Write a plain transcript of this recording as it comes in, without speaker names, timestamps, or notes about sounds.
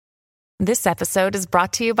This episode is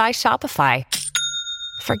brought to you by Shopify.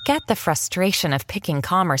 Forget the frustration of picking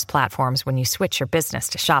commerce platforms when you switch your business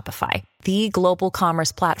to Shopify, the global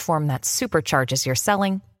commerce platform that supercharges your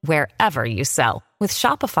selling wherever you sell. With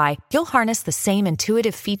Shopify, you'll harness the same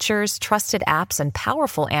intuitive features, trusted apps, and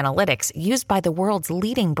powerful analytics used by the world's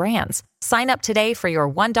leading brands. Sign up today for your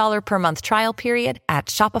 $1 per month trial period at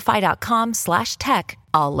shopify.com/tech,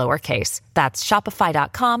 all lowercase. That's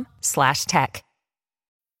shopify.com/tech.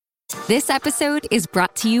 This episode is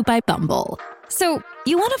brought to you by Bumble. So,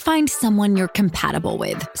 you want to find someone you're compatible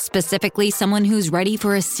with, specifically someone who's ready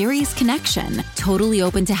for a serious connection, totally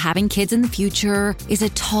open to having kids in the future, is a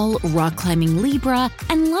tall, rock-climbing Libra,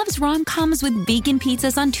 and loves rom-coms with vegan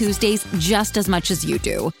pizzas on Tuesdays just as much as you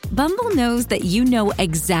do. Bumble knows that you know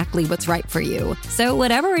exactly what's right for you. So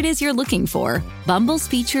whatever it is you're looking for, Bumble's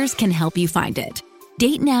features can help you find it.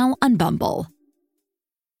 Date now on Bumble.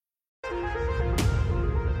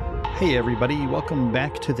 Hey everybody, welcome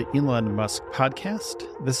back to the Elon Musk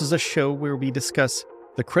podcast. This is a show where we discuss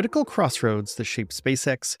the critical crossroads that shape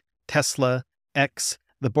SpaceX, Tesla, X,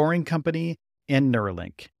 The Boring Company, and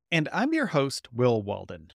Neuralink. And I'm your host, Will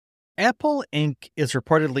Walden. Apple Inc. is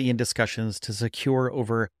reportedly in discussions to secure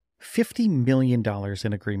over $50 million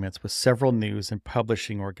in agreements with several news and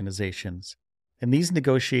publishing organizations. And these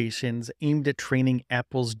negotiations aimed at training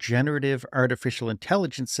Apple's generative artificial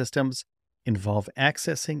intelligence systems involve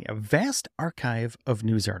accessing a vast archive of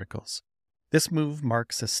news articles. This move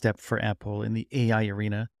marks a step for Apple in the AI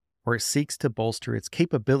arena, where it seeks to bolster its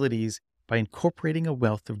capabilities by incorporating a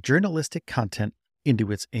wealth of journalistic content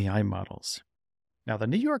into its AI models. Now, the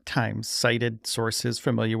New York Times cited sources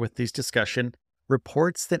familiar with these discussions,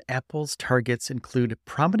 reports that Apple's targets include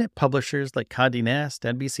prominent publishers like Condé Nast,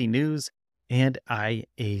 NBC News, and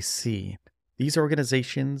IAC. These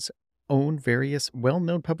organizations own various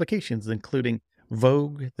well-known publications, including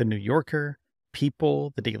Vogue, The New Yorker,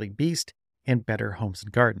 People, The Daily Beast, and Better Homes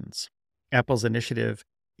and Gardens. Apple's initiative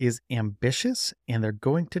is ambitious, and they're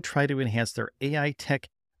going to try to enhance their AI tech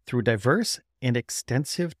through diverse and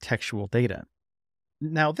extensive textual data.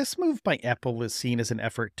 Now, this move by Apple is seen as an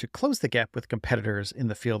effort to close the gap with competitors in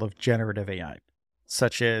the field of generative AI,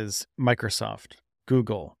 such as Microsoft,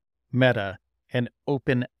 Google, Meta, and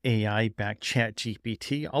OpenAI-backed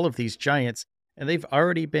ChatGPT, all of these giants, and they've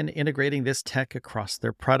already been integrating this tech across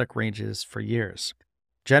their product ranges for years.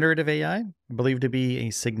 Generative AI, believed to be a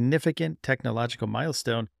significant technological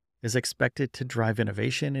milestone, is expected to drive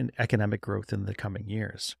innovation and economic growth in the coming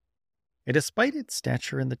years. And despite its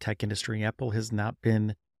stature in the tech industry, Apple has not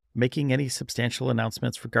been making any substantial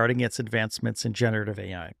announcements regarding its advancements in generative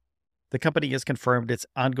AI. The company has confirmed its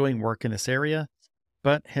ongoing work in this area,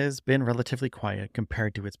 but has been relatively quiet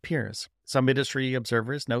compared to its peers. Some industry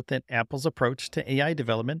observers note that Apple's approach to AI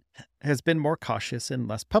development has been more cautious and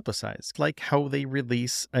less publicized, like how they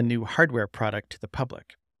release a new hardware product to the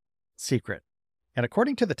public. Secret. And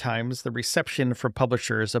according to the Times, the reception from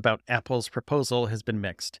publishers about Apple's proposal has been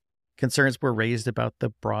mixed. Concerns were raised about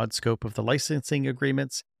the broad scope of the licensing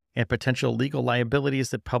agreements and potential legal liabilities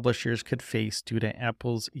that publishers could face due to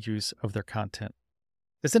Apple's use of their content.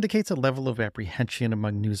 This indicates a level of apprehension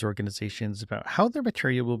among news organizations about how their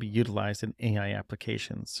material will be utilized in AI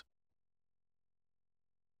applications.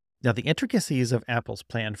 Now, the intricacies of Apple's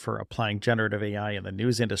plan for applying generative AI in the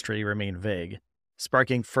news industry remain vague,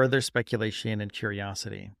 sparking further speculation and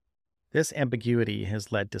curiosity. This ambiguity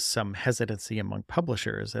has led to some hesitancy among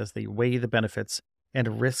publishers as they weigh the benefits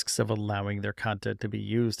and risks of allowing their content to be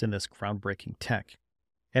used in this groundbreaking tech.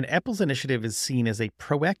 And Apple's initiative is seen as a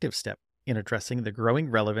proactive step in addressing the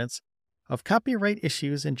growing relevance of copyright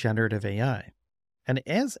issues in generative AI. And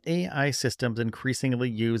as AI systems increasingly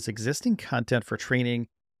use existing content for training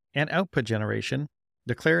and output generation,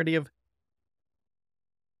 the clarity of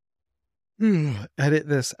edit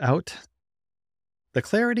this out. The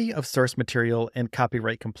clarity of source material and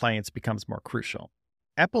copyright compliance becomes more crucial.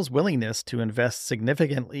 Apple's willingness to invest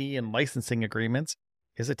significantly in licensing agreements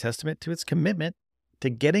is a testament to its commitment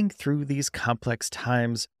to getting through these complex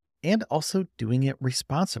times and also doing it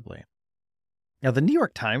responsibly. Now, the New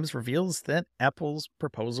York Times reveals that Apple's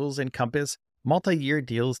proposals encompass multi-year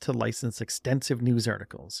deals to license extensive news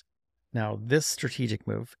articles. Now, this strategic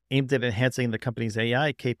move, aimed at enhancing the company's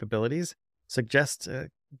AI capabilities, suggests a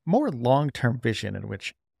more long-term vision in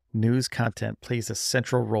which news content plays a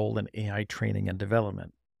central role in AI training and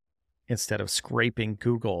development, instead of scraping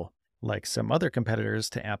Google like some other competitors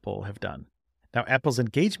to Apple have done. Now, Apple's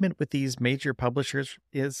engagement with these major publishers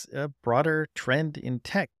is a broader trend in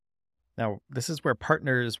tech. Now, this is where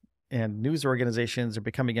partners and news organizations are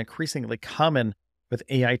becoming increasingly common with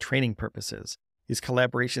AI training purposes. These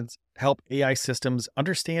collaborations help AI systems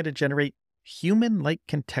understand and generate human-like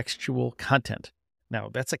contextual content. Now,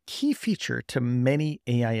 that's a key feature to many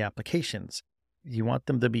AI applications. You want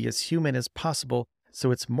them to be as human as possible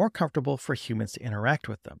so it's more comfortable for humans to interact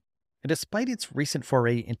with them. And despite its recent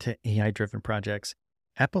foray into AI-driven projects,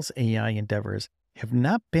 Apple's AI endeavors have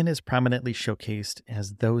not been as prominently showcased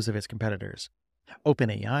as those of its competitors.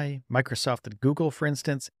 OpenAI, Microsoft, and Google, for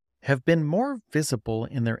instance, have been more visible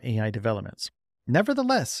in their AI developments.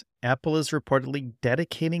 Nevertheless, Apple is reportedly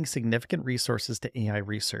dedicating significant resources to AI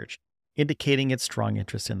research, indicating its strong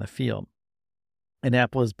interest in the field. And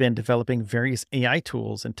Apple has been developing various AI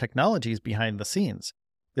tools and technologies behind the scenes.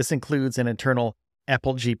 This includes an internal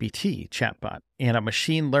Apple GPT chatbot and a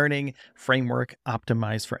machine learning framework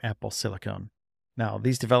optimized for Apple Silicon. Now,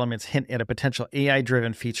 these developments hint at a potential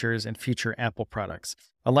AI-driven features in future Apple products,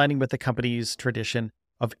 aligning with the company's tradition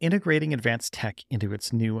of integrating advanced tech into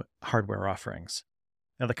its new hardware offerings.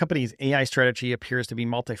 Now, the company's AI strategy appears to be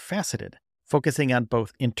multifaceted, focusing on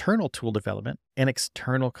both internal tool development and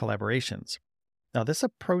external collaborations. Now, this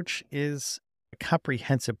approach is a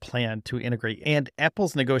comprehensive plan to integrate, and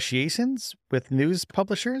Apple's negotiations with news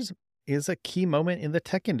publishers is a key moment in the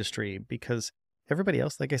tech industry because everybody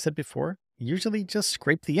else, like I said before, usually just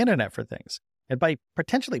scrape the internet for things. And by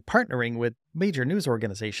potentially partnering with major news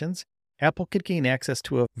organizations, Apple could gain access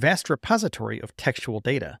to a vast repository of textual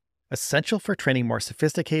data, essential for training more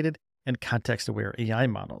sophisticated and context-aware AI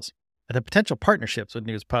models. And the potential partnerships with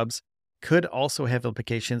news pubs could also have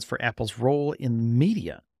implications for Apple's role in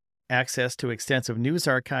media. Access to extensive news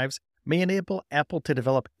archives may enable Apple to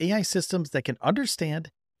develop AI systems that can understand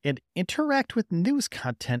and interact with news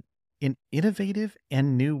content in innovative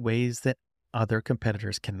and new ways that other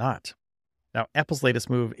competitors cannot. Now, Apple's latest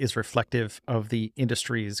move is reflective of the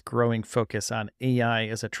industry's growing focus on AI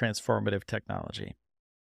as a transformative technology.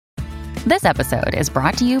 This episode is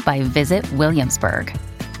brought to you by Visit Williamsburg.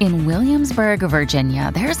 In Williamsburg,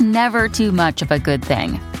 Virginia, there's never too much of a good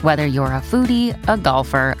thing. Whether you're a foodie, a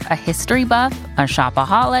golfer, a history buff, a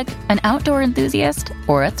shopaholic, an outdoor enthusiast,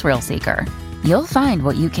 or a thrill seeker, you'll find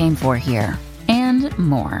what you came for here and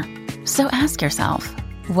more. So ask yourself,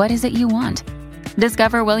 what is it you want?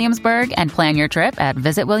 Discover Williamsburg and plan your trip at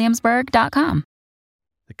visitwilliamsburg.com.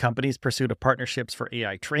 The company's pursuit of partnerships for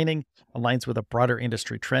AI training aligns with a broader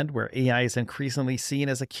industry trend where AI is increasingly seen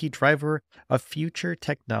as a key driver of future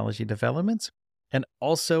technology developments and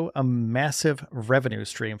also a massive revenue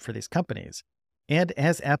stream for these companies. And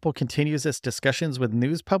as Apple continues its discussions with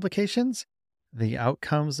news publications, the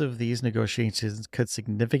outcomes of these negotiations could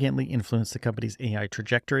significantly influence the company's AI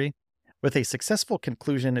trajectory. With a successful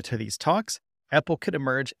conclusion to these talks, Apple could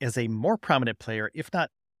emerge as a more prominent player, if not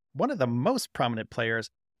one of the most prominent players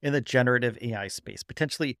in the generative AI space,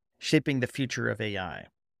 potentially shaping the future of AI.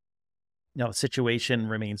 Now, the situation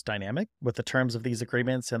remains dynamic, with the terms of these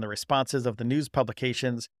agreements and the responses of the news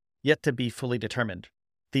publications yet to be fully determined.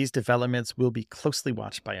 These developments will be closely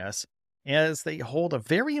watched by us, as they hold a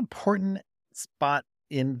very important spot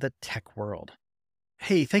in the tech world.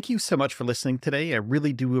 Hey, thank you so much for listening today. I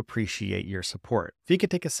really do appreciate your support. If you could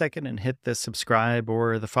take a second and hit the subscribe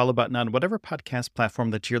or the follow button on whatever podcast platform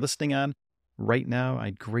that you're listening on right now,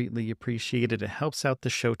 I'd greatly appreciate it. It helps out the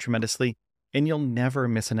show tremendously, and you'll never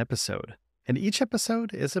miss an episode. And each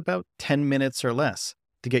episode is about 10 minutes or less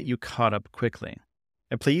to get you caught up quickly.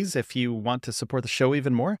 And please, if you want to support the show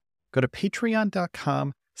even more, go to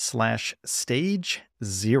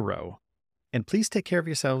patreon.com/stage0. And please take care of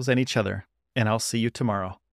yourselves and each other. And I'll see you tomorrow.